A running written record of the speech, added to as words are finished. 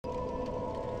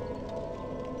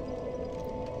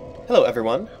Hello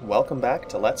everyone, welcome back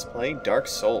to Let's Play Dark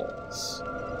Souls.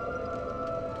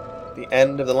 The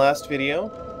end of the last video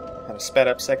had a sped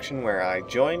up section where I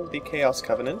joined the Chaos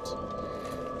Covenant,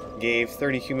 gave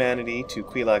 30 humanity to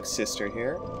Quilag's sister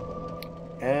here,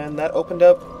 and that opened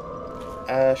up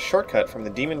a shortcut from the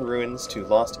Demon Ruins to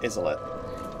Lost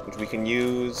Izalith, which we can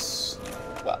use,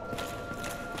 well,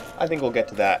 I think we'll get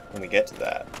to that when we get to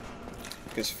that.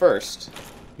 Because first,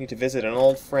 we need to visit an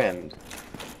old friend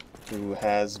who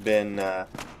has been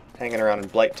hanging around in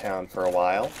Blighttown for a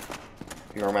while.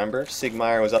 If you remember,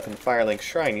 Sigmire was up in Firelink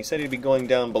Shrine. He said he'd be going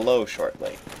down below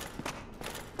shortly.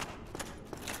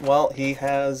 Well, he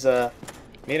has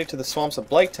made it to the swamps of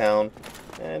Blighttown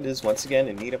and is once again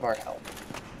in need of our help.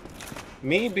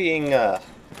 Me being a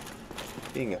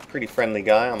pretty friendly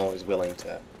guy, I'm always willing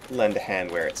to lend a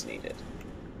hand where it's needed.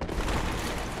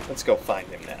 Let's go find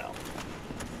him now.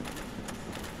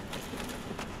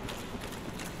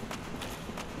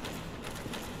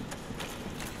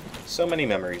 So many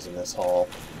memories in this hall.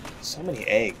 So many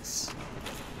eggs.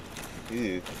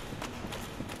 Ew.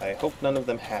 I hope none of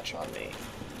them hatch on me.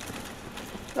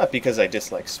 Not because I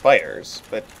dislike spiders,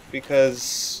 but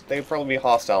because they'd probably be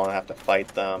hostile and I have to fight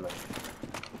them.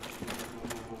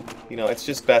 You know, it's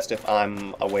just best if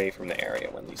I'm away from the area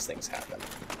when these things happen.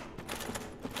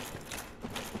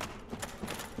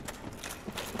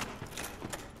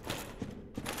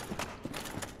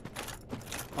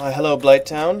 Hello,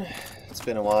 Blighttown. It's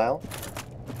been a while.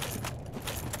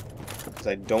 Because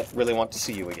I don't really want to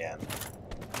see you again.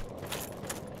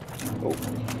 Oh.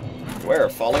 Where are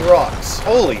falling rocks?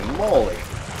 Holy moly!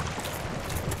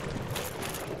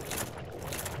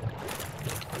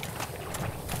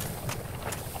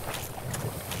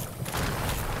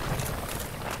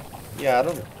 Yeah, I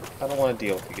don't want to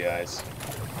deal with you guys.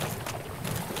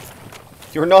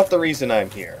 You're not the reason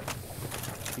I'm here.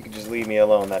 If you could just leave me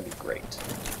alone, that'd be great.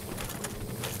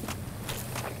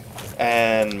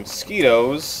 And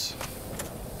mosquitoes,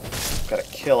 gotta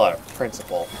kill out of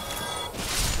principle.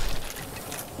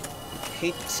 I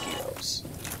hate mosquitoes.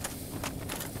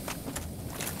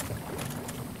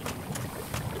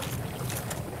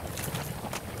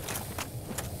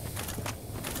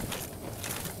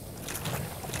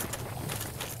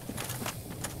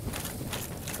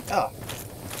 Ah,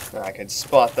 I can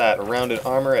spot that rounded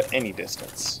armor at any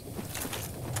distance.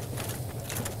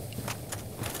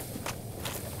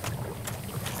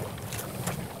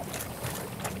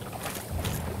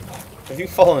 Have you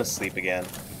fallen asleep again?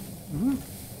 Mm-hmm.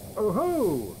 Oh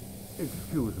ho!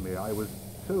 Excuse me, I was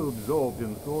so absorbed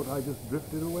in thought I just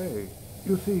drifted away.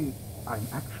 You see, I'm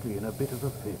actually in a bit of a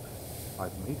fix.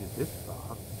 I've made it this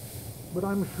far, but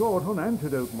I'm short on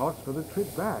antidote moss for the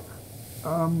trip back.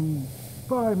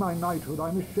 By my knighthood,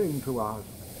 I'm ashamed to ask,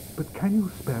 but can you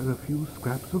spare a few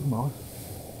scraps of moss?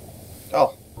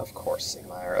 Oh, of course,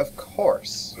 Sigmire, of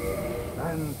course.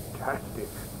 Fantastic.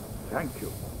 Thank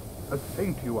you. A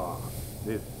saint you are.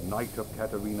 This Knight of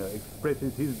Katarina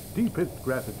expresses his deepest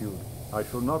gratitude. I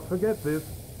shall not forget this.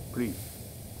 Please,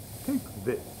 take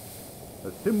this,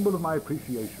 a symbol of my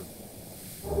appreciation.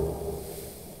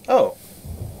 Oh.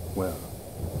 Well,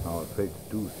 our fates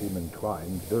do seem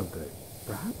entwined, don't they?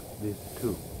 Perhaps this,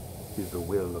 too, is the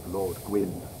will of Lord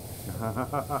Gwyn.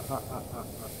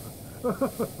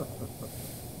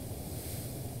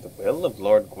 The will of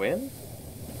Lord Gwyn?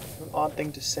 What an odd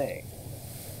thing to say.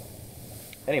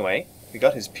 Anyway, we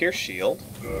got his pierce shield,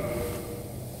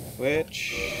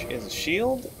 which is a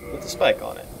shield with a spike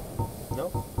on it.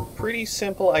 No? Pretty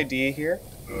simple idea here.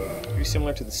 Pretty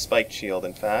similar to the spiked shield,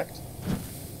 in fact.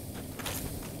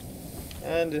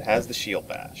 And it has the shield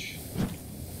bash.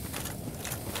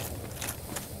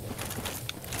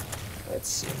 Let's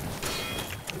see.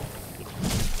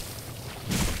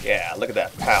 Yeah, look at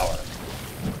that power.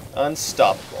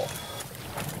 Unstoppable.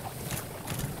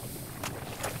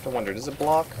 I wonder, does it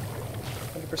block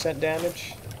 100%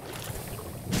 damage?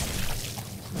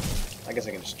 I guess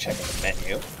I can just check in the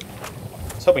menu.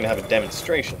 I was hoping to have a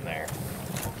demonstration there.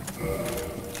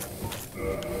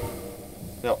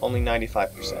 No, only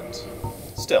 95%.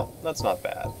 Still, that's not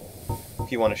bad.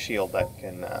 If you want a shield that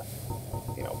can,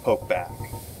 you know, poke back.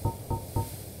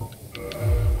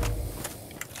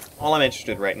 All I'm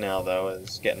interested right now, though,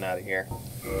 is getting out of here.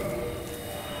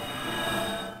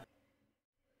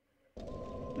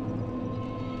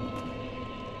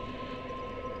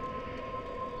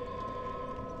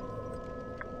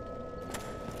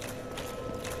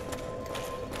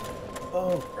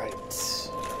 Oh, right.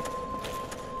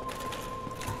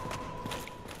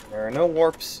 There are no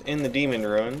warps in the Demon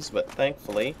Ruins, but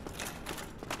thankfully,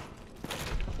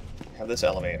 we have this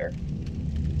elevator.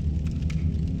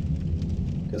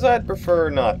 Because I'd prefer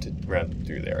not to run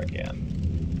through there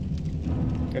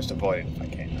again. Just avoid it if I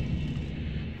can.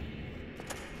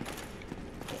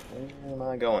 Where am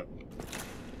I going?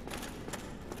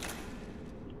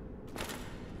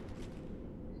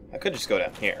 I could just go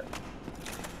down here.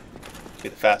 Be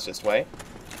the fastest way.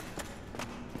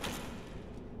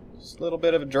 Just a little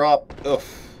bit of a drop.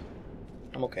 Oof.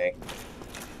 I'm okay.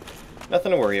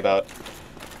 Nothing to worry about.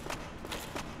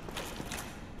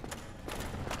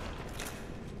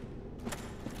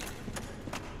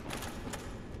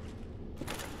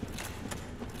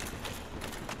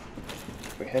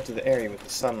 If we head to the area with the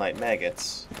sunlight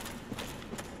maggots...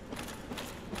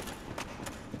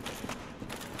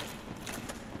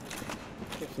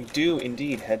 If we do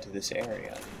indeed head to this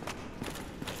area,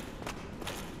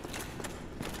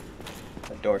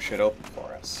 the door should open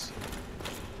for us.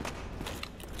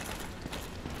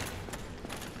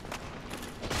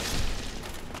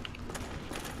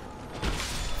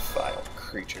 Vile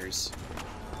creatures.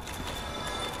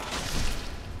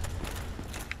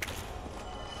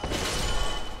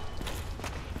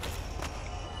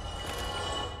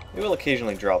 We will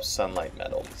occasionally drop sunlight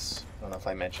metals. I don't know if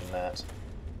I mentioned that.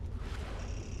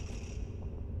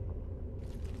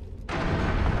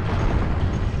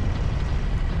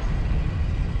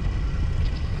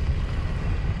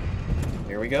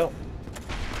 Here we go.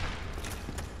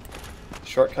 The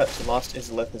shortcut to Lost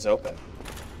Izalith is open.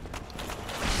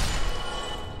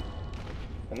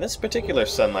 And this particular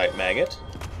sunlight maggot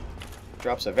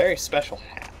drops a very special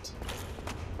hat.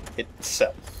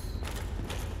 Itself.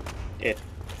 It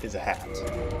is a hat.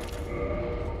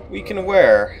 We can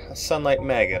wear a sunlight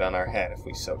maggot on our head if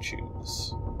we so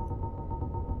choose.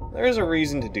 There is a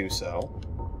reason to do so.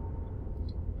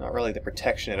 Not really the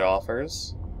protection it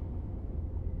offers,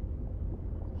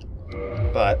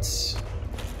 but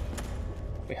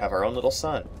we have our own little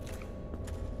sun.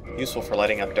 Useful for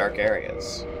lighting up dark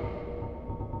areas.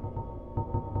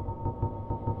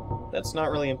 That's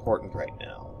not really important right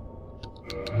now.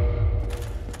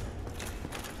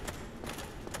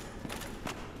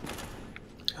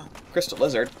 Oh, crystal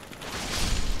lizard.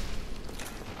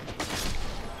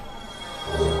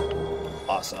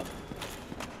 Awesome.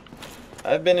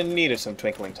 I've been in need of some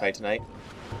twinkling titanite.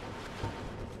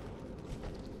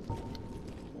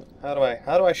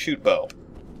 How do I shoot bow?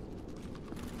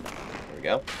 There we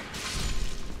go.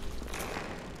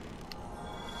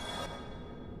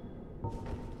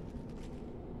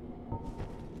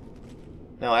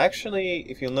 Now actually,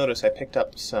 if you'll notice, I picked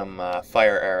up some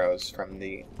fire arrows from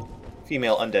the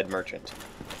female undead merchant,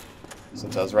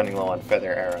 since I was running low on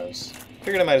feather arrows.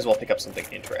 Figured I might as well pick up something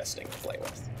interesting to play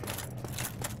with.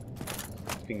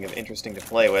 Speaking of interesting to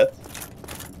play with,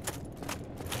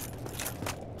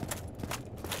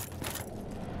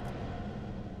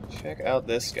 check out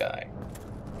this guy.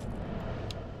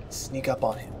 Sneak up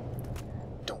on him.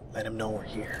 Don't let him know we're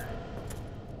here.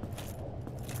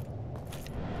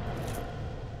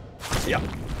 Yeah.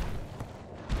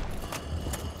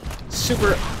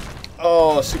 Super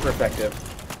effective.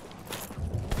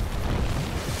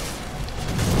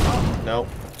 Nope.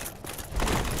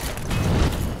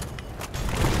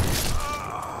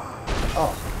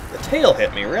 Oh, the tail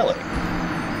hit me, really?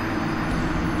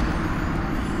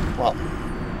 Well,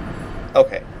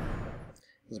 okay. It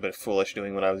was a bit foolish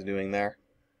doing what I was doing there.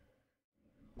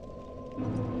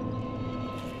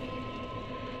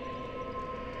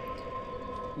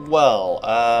 Well,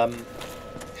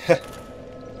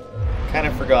 kind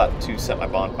of forgot to set my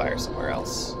bonfire somewhere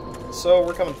else. So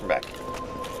we're coming from back here.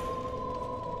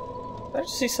 Did I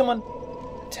just see someone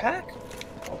attack?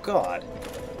 Oh god.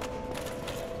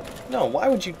 No, why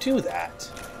would you do that?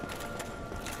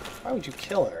 Why would you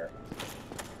kill her?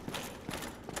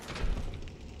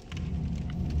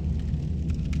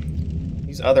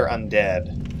 These other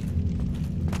undead.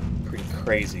 Pretty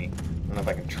crazy. I don't know if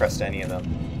I can trust any of them.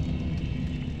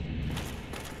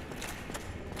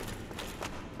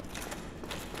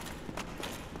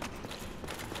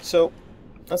 So,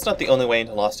 that's not the only way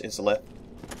into Lost Izalith.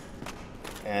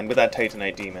 And with that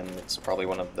Titanite demon, it's probably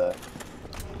one of the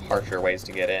harsher ways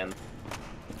to get in.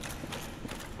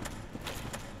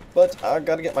 But I've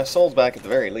got to get my souls back at the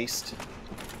very least.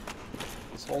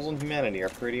 Souls and humanity are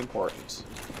pretty important.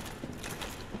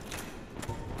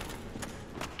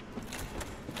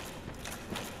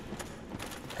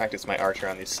 Practice my archer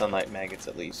on these sunlight maggots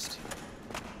at least.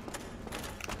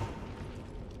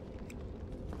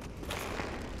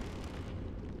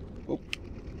 Oop.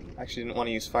 Actually didn't want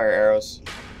to use fire arrows.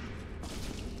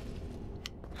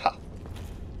 Ha.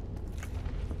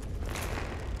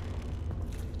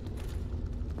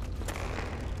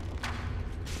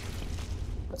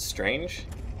 That's strange.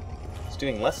 It's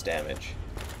doing less damage.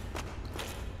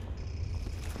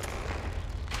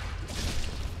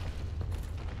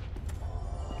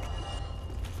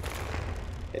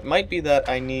 It might be that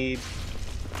I need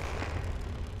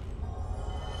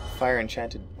fire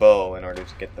enchanted bow in order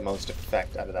to get the most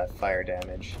effect out of that fire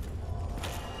damage.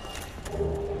 A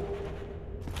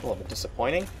little bit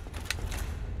disappointing.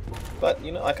 But,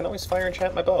 you know, I can always fire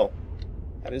enchant my bow.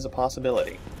 That is a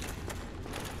possibility.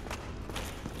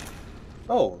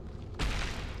 Oh!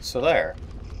 Solaire.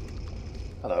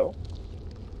 Hello.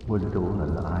 Was it all a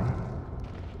lie?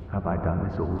 Have I done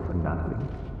this all for nothing?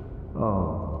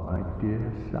 Oh, my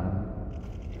dear son.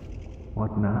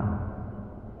 What now?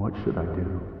 What should I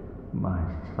do? My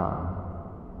son.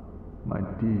 My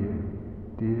dear,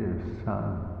 dear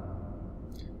son.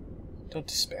 Don't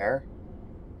despair.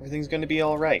 Everything's going to be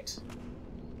alright.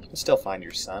 You can still find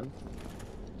your son.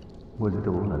 Was it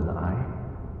all a lie?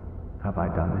 Have I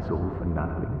done this all for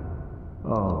nothing?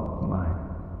 Oh, my...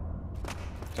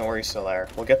 Don't worry, Solaire.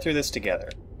 We'll get through this together.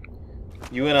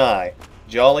 You and I,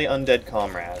 jolly undead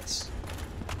comrades.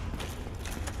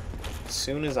 As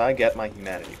soon as I get my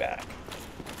humanity back.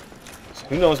 So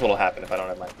who knows what'll happen if I don't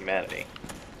have my humanity.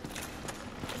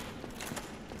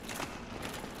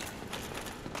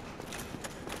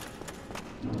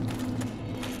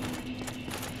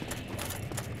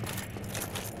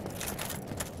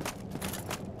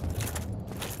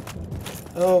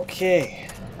 Okay.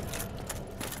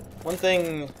 One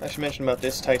thing I should mention about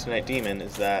this Titanite demon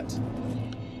is that...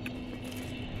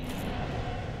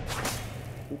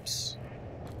 Oops.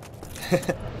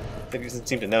 He doesn't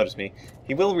seem to notice me.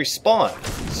 He will respawn,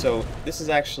 so this is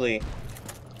actually...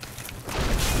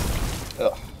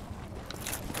 Ugh.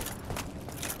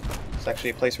 It's actually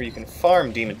a place where you can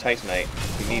farm demon Titanite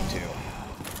if you need to.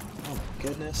 Oh my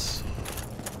goodness.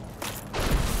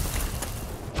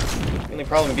 The only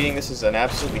problem being this is an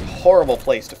absolutely horrible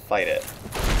place to fight it.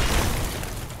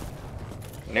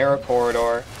 Narrow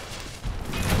corridor.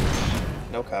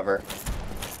 No cover.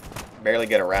 Barely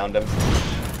get around him.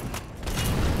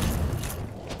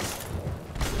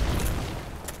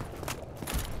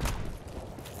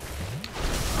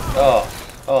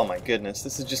 Oh my goodness.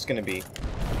 This is just going to be a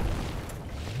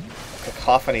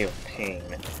cacophony of pain.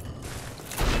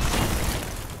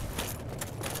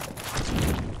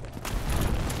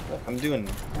 Look, I'm doing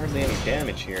hardly any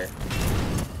damage here.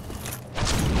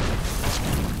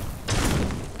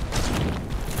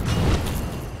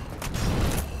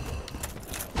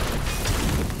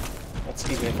 That's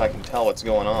even if I can tell what's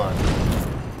going on.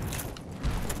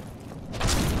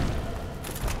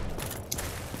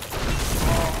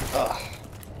 Ugh.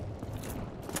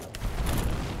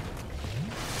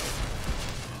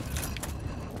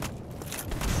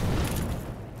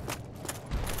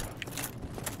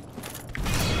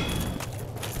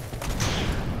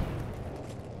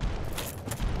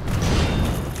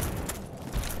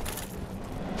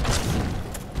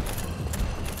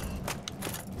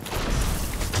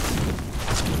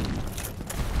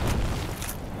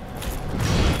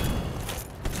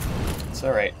 It's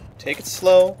alright. Take it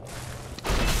slow.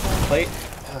 Play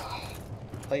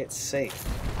it safe.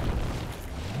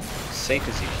 Safe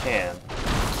as you can.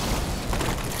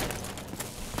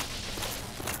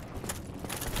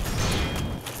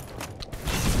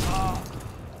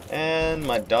 And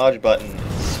my dodge button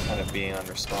is kind of being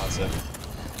unresponsive.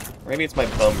 Or maybe it's my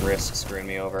bum wrist screwing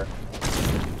me over.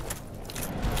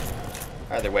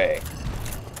 Either way.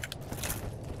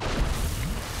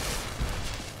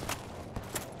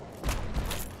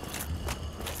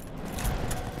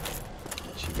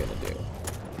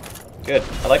 Good.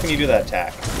 I like when you do that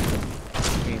attack.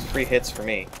 It means free hits for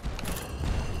me.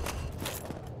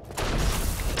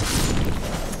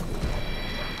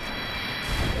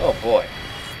 Oh boy.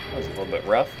 That was a little bit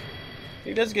rough.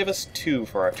 He does give us 2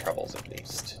 for our troubles, at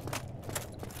least.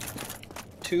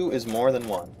 2 is more than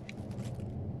 1.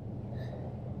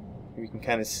 We can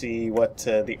kind of see what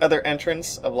the other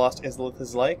entrance of Lost Izalith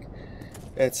is like.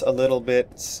 It's a little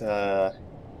bit...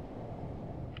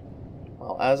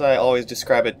 Well, as I always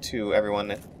describe it to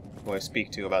everyone who I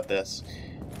speak to about this,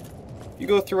 you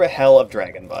go through a hell of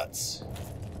dragon butts.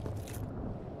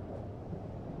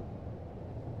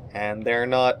 And they're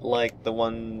not like the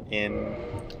one in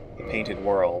the Painted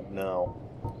World, no.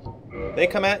 They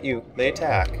come at you, they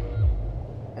attack,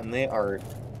 and they are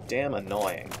damn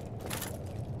annoying.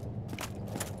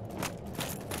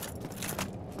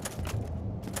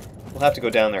 We'll have to go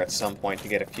down there at some point to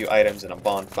get a few items and a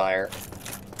bonfire.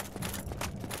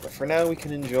 For now, we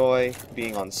can enjoy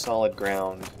being on solid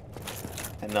ground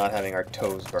and not having our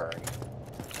toes burned.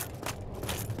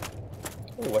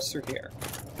 Oh, what's through here?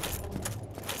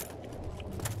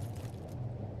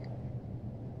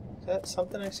 Is that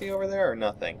something I see over there or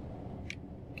nothing?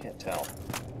 Can't tell.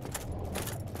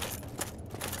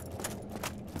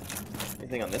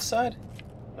 Anything on this side?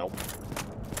 Nope.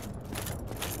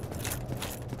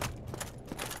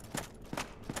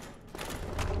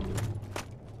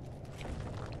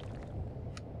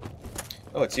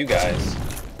 Oh, it's you guys.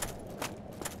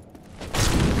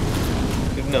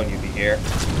 Could've known you'd be here.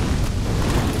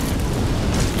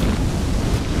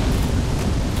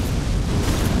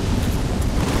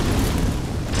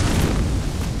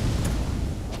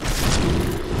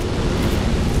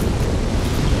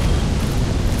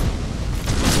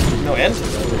 No end to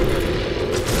them.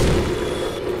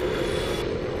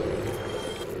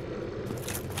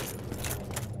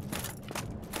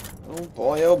 Oh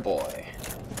boy, oh boy.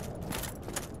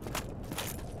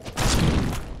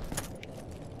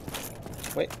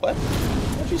 Wait, what?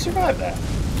 How'd you survive that?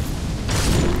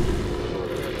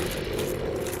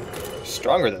 You're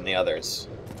stronger than the others.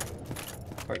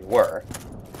 Or you were.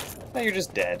 Now you're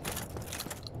just dead.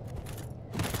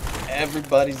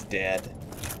 Everybody's dead.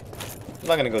 I'm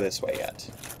not gonna go this way yet.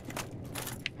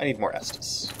 I need more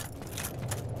Estus.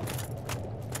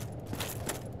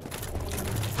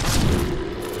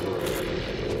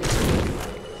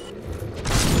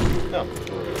 No.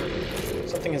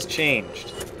 Something has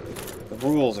changed. The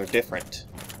rules are different.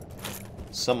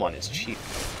 Someone is cheating.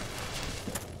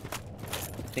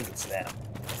 I think it's them.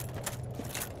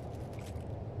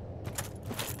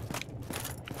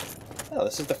 Oh,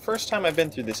 this is the first time I've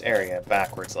been through this area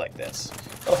backwards like this.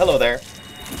 Oh, hello there.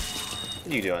 What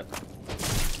are you doing?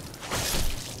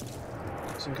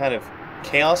 Some kind of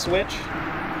chaos witch?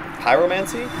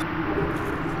 Pyromancy?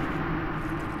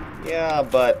 Yeah,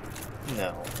 but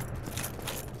no.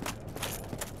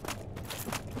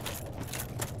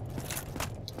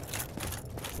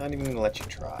 Not even gonna let you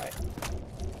try.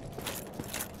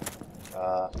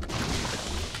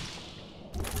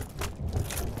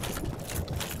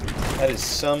 That is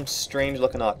some strange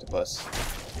looking octopus.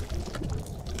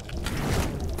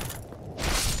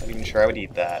 Not even sure I would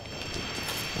eat that.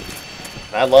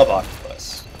 And I love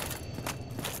octopus.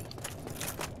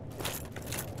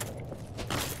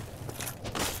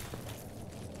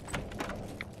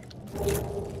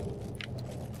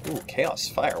 Ooh, Chaos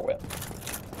Fire Whip.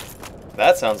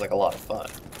 That sounds like a lot of fun.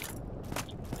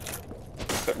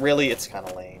 But really, it's kind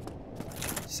of lame.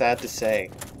 Sad to say.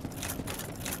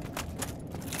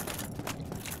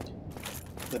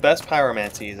 The best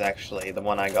pyromancy is actually the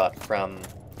one I got from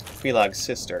Quelaag's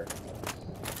sister.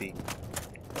 The,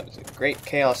 what is it? Great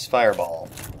Chaos Fireball.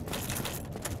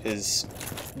 Is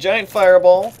giant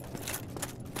fireball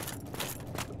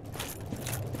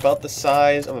about the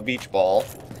size of a beach ball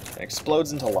and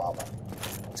explodes into lava.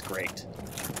 It's great.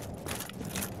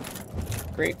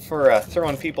 Great for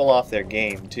throwing people off their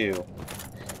game, too.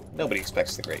 Nobody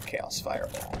expects the Great Chaos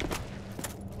Fireball.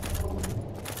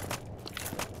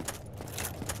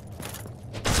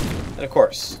 And of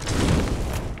course...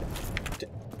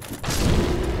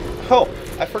 Oh!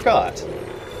 I forgot!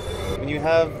 When you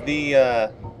have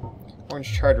the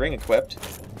orange charred ring equipped,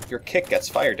 your kick gets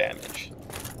fire damage.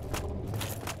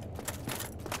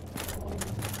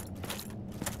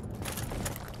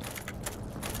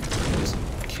 Just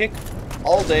kick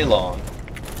all day long,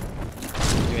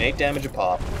 doing 8 damage a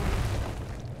pop,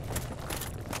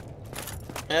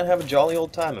 and have a jolly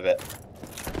old time of it.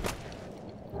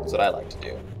 That's what I like to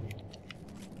do.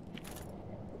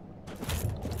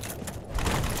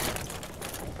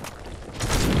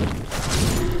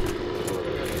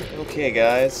 Okay,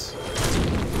 guys.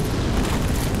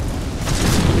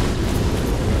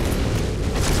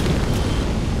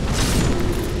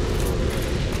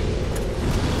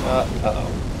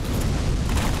 Uh-oh.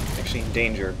 Actually in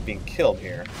danger of being killed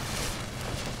here.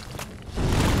 I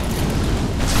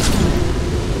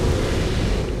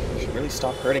should really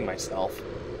stop hurting myself.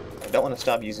 I don't want to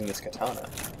stop using this katana.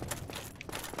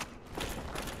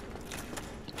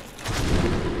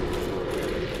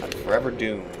 I'm forever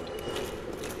doomed.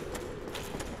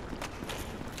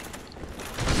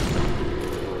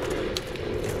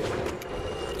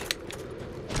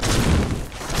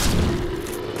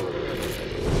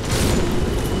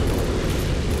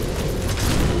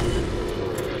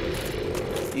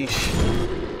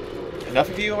 Enough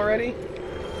of you already?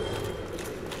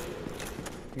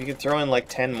 You could throw in like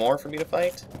 10 more for me to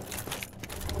fight?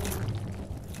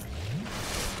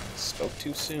 Spoke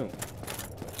too soon.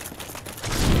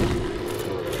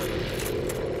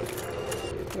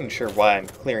 I'm not even sure why I'm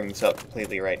clearing this out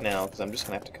completely right now, because I'm just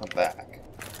gonna have to come back.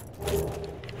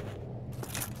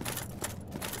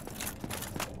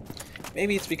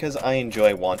 Maybe it's because I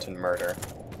enjoy wanton murder.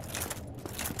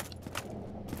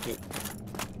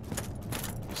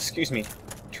 Excuse me,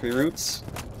 tree roots?